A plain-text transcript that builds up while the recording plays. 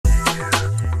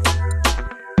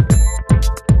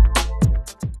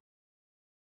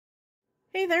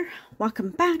Hey there, welcome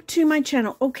back to my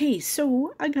channel. Okay,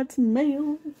 so I got some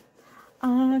mail.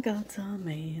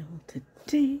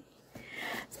 Today.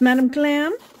 It's Madam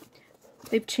Glam.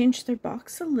 They've changed their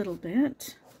box a little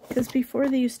bit because before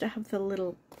they used to have the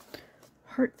little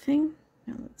heart thing.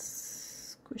 Now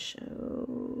let's squish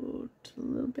out a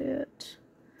little bit.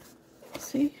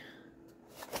 See?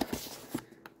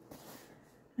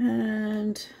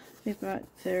 And they've got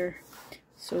their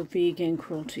vegan,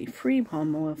 cruelty-free,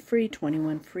 palm oil-free,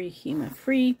 21-free,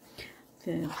 HEMA-free.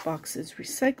 The box is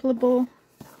recyclable.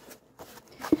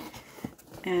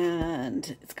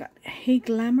 And it's got, hey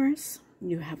glamorous,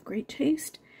 you have great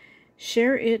taste.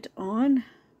 Share it on,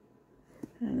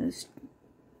 and it's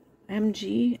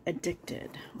MG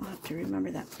Addicted. I'll have to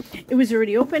remember that. It was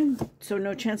already open, so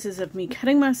no chances of me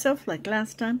cutting myself like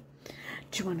last time.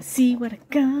 Do you want to see what I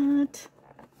got?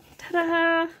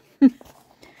 Ta-da!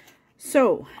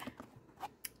 So,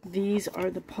 these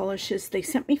are the polishes. They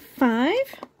sent me 5.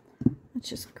 Let's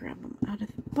just grab them out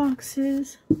of the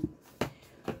boxes.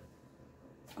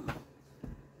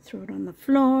 Throw it on the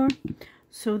floor.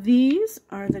 So these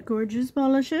are the gorgeous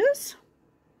polishes.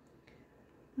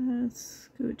 Let's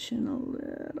scooch in a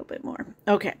little bit more.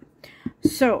 Okay,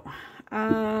 so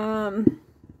I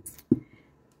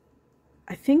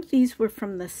think these were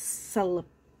from the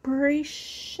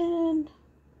celebration.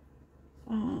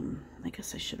 I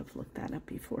guess I should have looked that up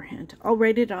beforehand. I'll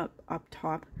write it up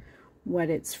top what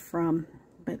it's from.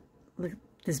 But look at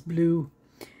this blue,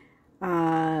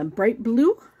 bright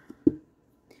blue.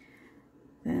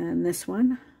 Then this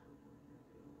one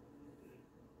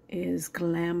is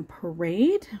Glam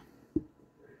Parade.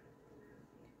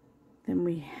 Then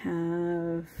we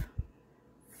have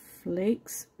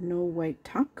Flakes No White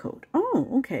Top Coat. Oh,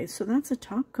 okay, so that's a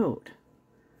top coat.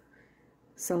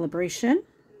 Celebration.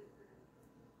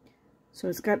 So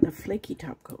it's got the flaky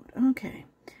top coat. Okay.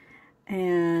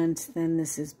 And then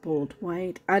this is Bold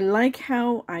White. I like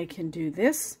how I can do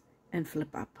this and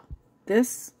flip up.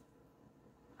 This,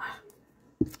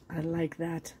 I like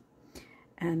that.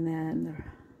 And then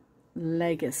the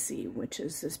Legacy, which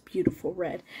is this beautiful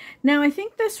red. Now, I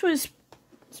think this was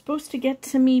supposed to get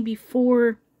to me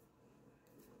before.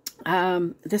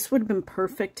 This would have been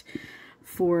perfect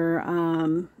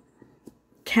for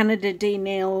Canada Day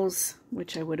nails,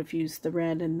 which I would have used the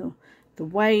red and the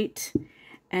white.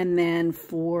 And then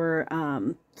for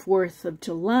 4th of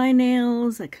July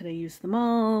nails, I could have used them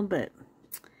all, but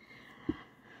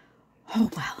oh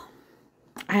well.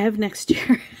 I have next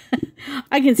year.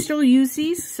 I can still use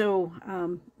these, so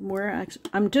I'm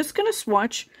just going to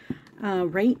swatch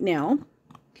right now.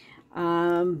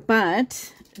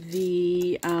 But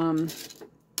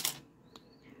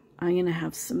I'm going to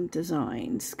have some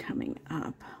designs coming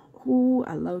up. Oh,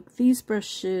 I like these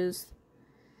brushes.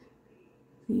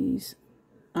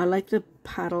 I like the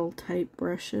paddle type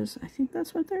brushes. I think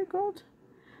that's what they're called.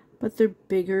 But they're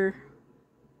bigger.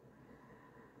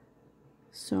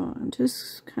 So I'm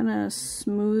just kind of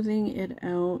smoothing it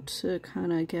out to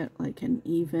kind of get like an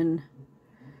even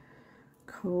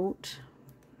coat.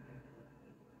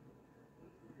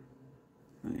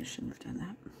 I shouldn't have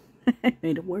done that. I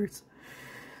made it worse.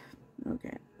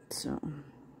 Okay, so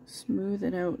smooth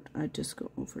it out. I just go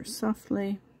over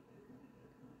softly.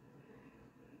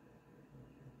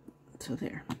 So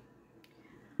there.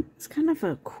 It's kind of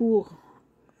a cool,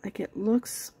 like it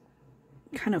looks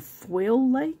kind of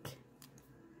foil-like.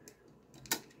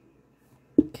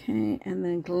 Okay, and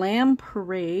then Glam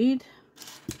Parade.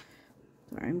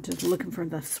 Sorry, I'm just looking for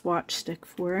the swatch stick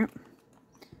for it.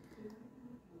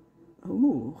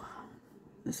 Ooh,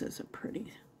 this is a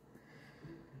pretty.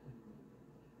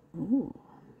 Ooh.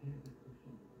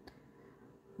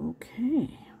 Okay.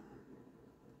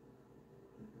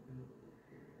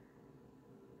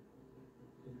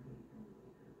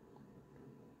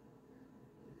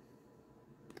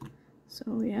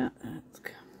 So yeah,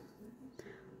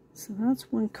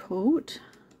 that's one coat.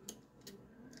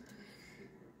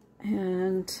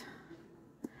 And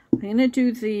I'm going to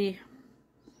do the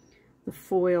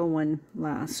foil one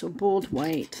last. So Bold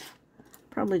White.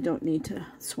 Probably don't need to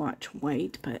swatch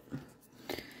white, but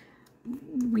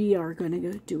we are going to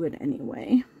go do it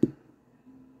anyway.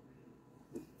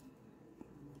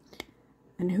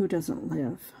 And who doesn't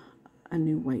love a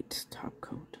new white top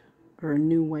coat or a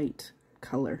new white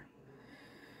color?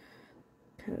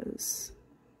 Because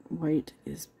white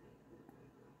is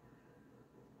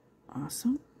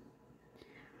awesome.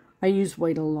 I use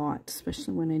white a lot,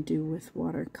 especially when I do with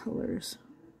watercolors.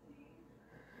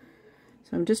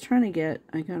 So I'm just trying to get,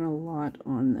 I got a lot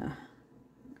on the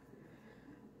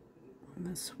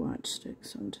swatch stick,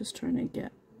 so I'm just trying to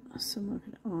get some of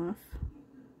it off.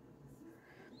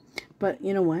 But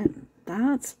you know what?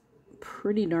 That's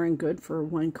pretty darn good for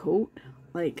one coat.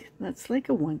 Like, that's like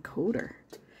a one coater.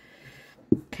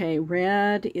 Okay,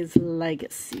 red is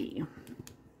Legacy.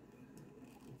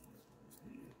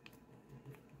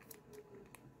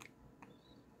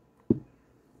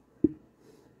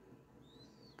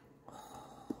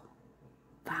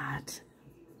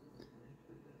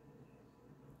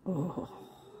 Oh,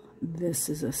 this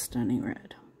is a stunning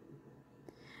red.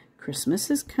 Christmas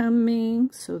is coming,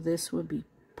 so this would be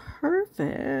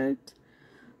perfect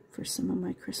for some of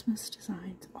my Christmas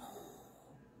designs. Oh,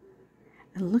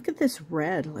 and look at this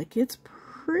red. Like, it's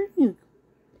pretty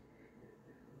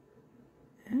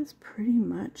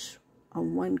much a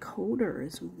one coater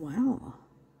as well.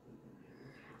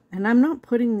 And I'm not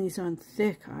putting these on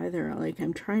thick either. Like,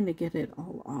 I'm trying to get it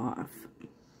all off.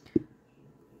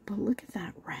 But look at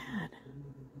that red.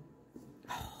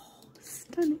 Oh,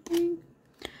 stunning.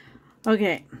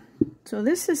 Okay, so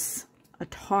this is a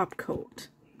top coat.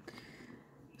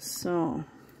 So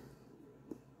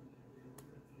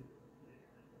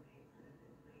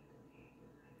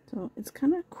it's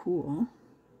kind of cool.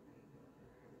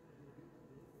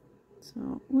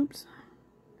 So, whoops.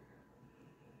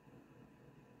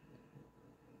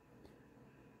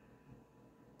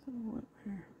 So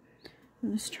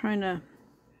I'm just trying to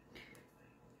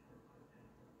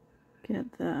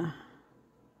get the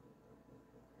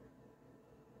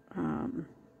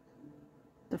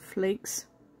flakes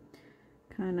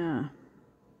kind of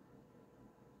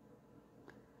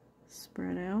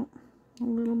spread out a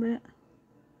little bit.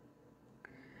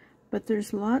 But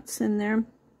there's lots in there.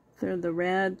 They're the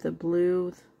red, the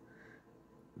blue,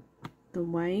 the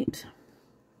white.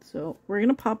 So we're going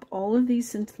to pop all of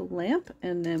these into the lamp,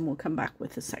 and then we'll come back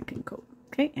with the second coat.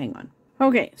 Okay, hang on.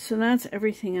 Okay, so that's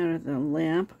everything out of the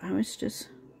lamp. I was just,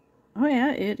 oh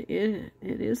yeah, it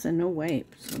is a no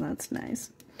wipe, so that's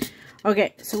nice.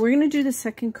 Okay, so we're going to do the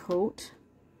second coat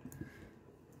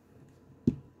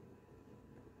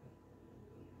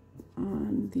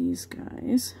on these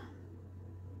guys.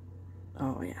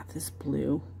 Oh yeah, this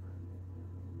blue.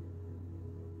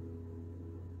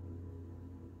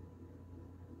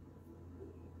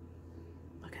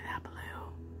 Look at that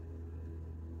blue.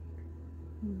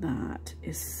 That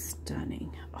is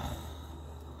stunning. Oh.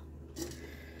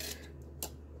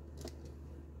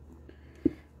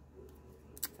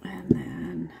 And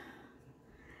then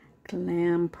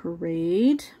Glam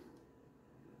Parade.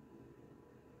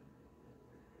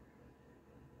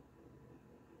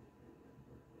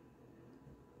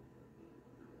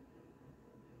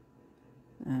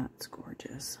 That's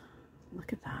gorgeous.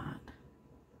 Look at that.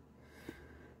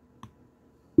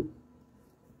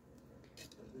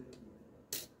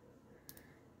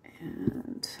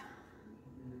 And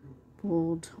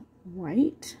bold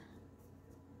white.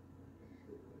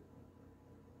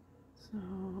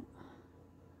 So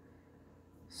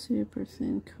super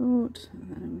thin coat, and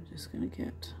then I'm just going to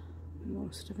get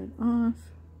most of it off.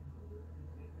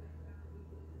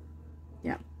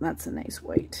 Yeah, that's a nice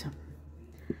white.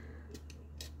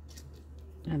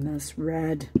 And this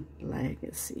red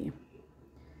Legacy.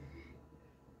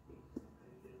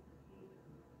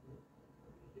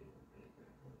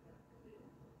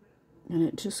 And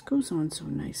it just goes on so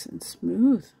nice and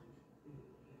smooth.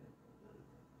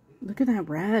 Look at that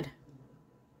red.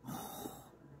 Oh.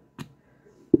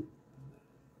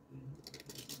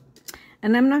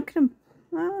 And I'm not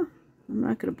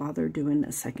gonna bother doing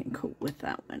a second coat with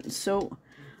that one. So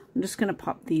I'm just gonna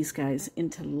pop these guys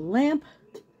into the lamp,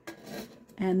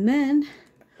 and then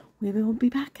we will be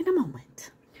back in a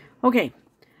moment. Okay,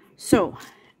 so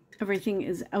everything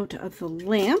is out of the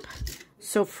lamp.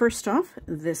 So first off,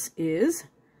 this is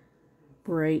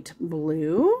bright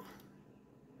blue.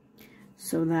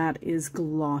 So that is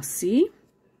glossy,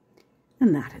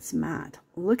 and that is matte.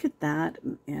 Look at that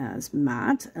as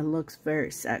matte. It looks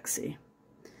very sexy.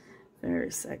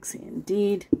 Very sexy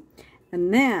indeed.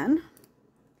 And then,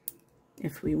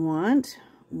 if we want,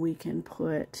 we can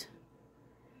put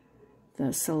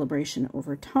the Celebration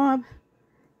over top,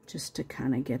 just to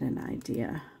kind of get an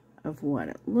idea of what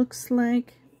it looks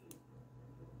like.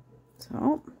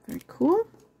 So, very cool.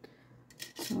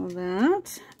 So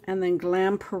that, and then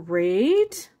Glam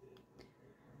Parade.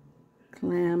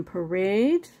 Glam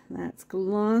Parade, that's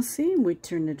glossy. We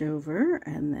turn it over,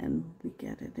 and then we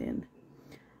get it in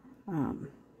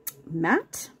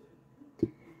matte.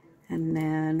 And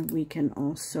then we can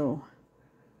also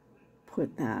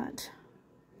put that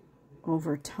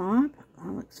over top.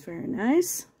 That looks very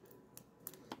nice.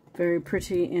 Very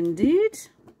pretty indeed.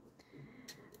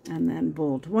 And then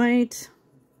bold white.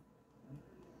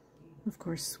 Of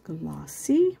course,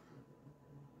 glossy.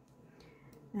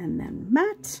 And then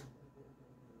matte.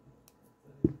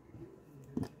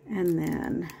 And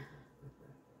then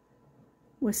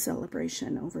with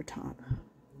Celebration over top.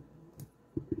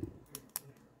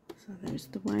 So there's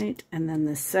the white, and then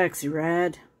the sexy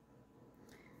red.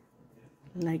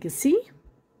 Legacy,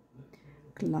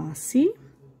 Glossy,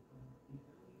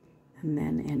 and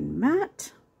then in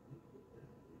matte.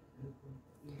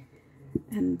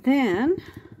 And then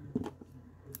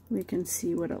we can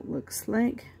see what it looks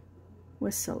like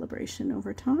with Celebration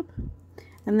over top.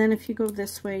 And then if you go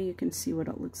this way, you can see what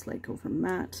it looks like over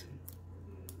matte.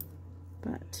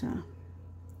 But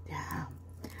yeah,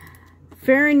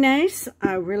 very nice.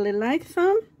 I really like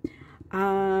them.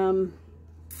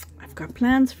 I've got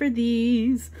plans for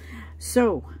these.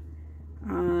 So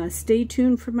stay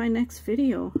tuned for my next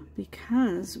video,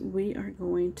 because we are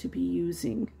going to be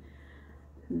using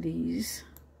these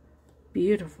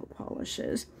beautiful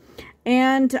polishes.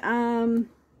 And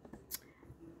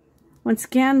once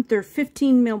again, they're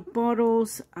 15 ml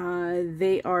bottles.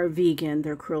 They are vegan,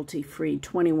 they're cruelty free,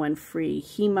 21 free,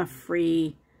 HEMA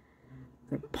free,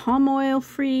 they're palm oil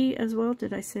free as well.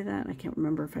 Did I say that? I can't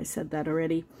remember if I said that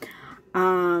already.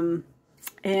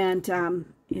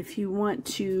 If you want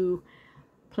to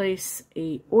place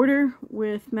a order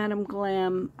with Madam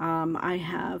Glam, I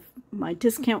have my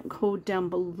discount code down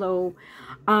below.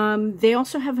 They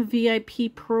also have a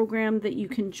VIP program that you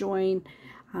can join,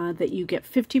 that you get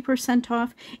 50%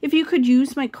 off. If you could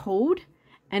use my code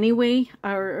anyway,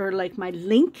 or like my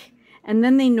link, and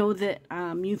then they know that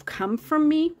you've come from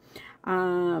me,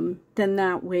 then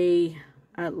that way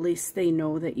at least they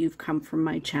know that you've come from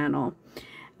my channel.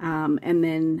 And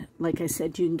then, like I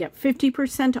said, you can get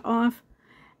 50% off.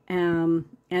 And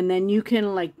then you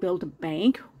can like build a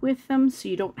bank with them, so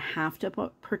you don't have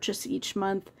to purchase each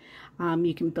month.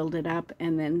 You can build it up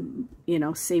and then, you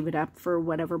know, save it up for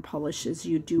whatever polishes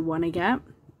you do want to get.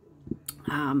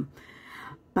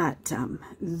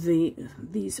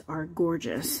 These are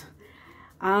gorgeous.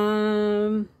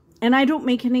 And I don't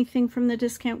make anything from the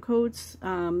discount codes.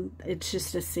 It's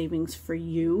just a savings for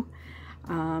you.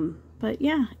 But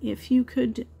yeah, if you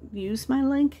could use my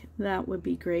link, that would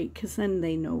be great, because then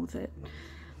they know that,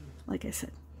 like I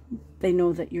said, they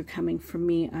know that you're coming from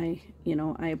me. I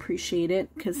appreciate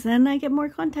it, because then I get more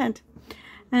content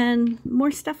and more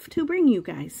stuff to bring you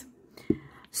guys.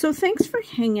 So thanks for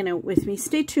hanging out with me.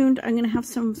 Stay tuned. I'm going to have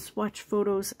some swatch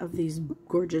photos of these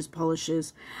gorgeous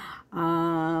polishes.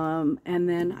 And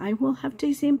then I will have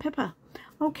Daisy and Pippa.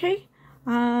 Okay.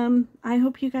 I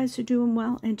hope you guys are doing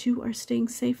well and you are staying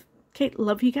safe. Okay,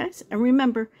 love you guys. And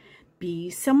remember, be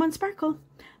someone sparkle.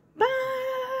 Bye.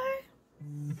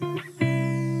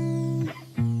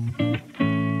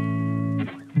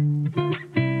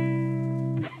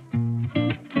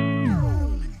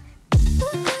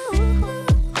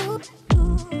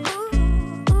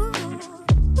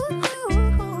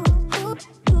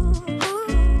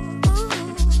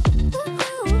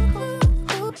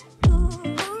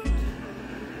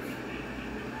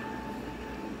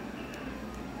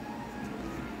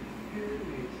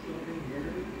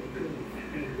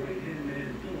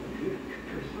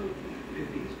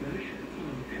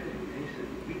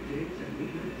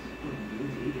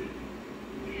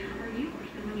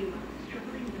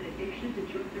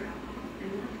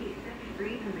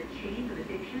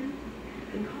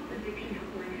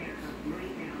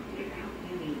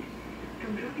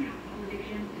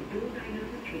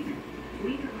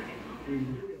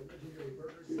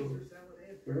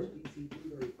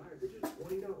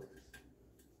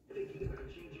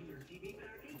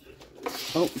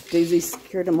 Oh, Daisy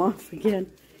scared him off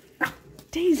again.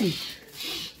 Daisy.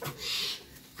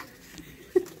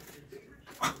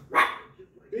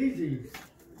 Daisy.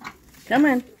 Come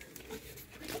in.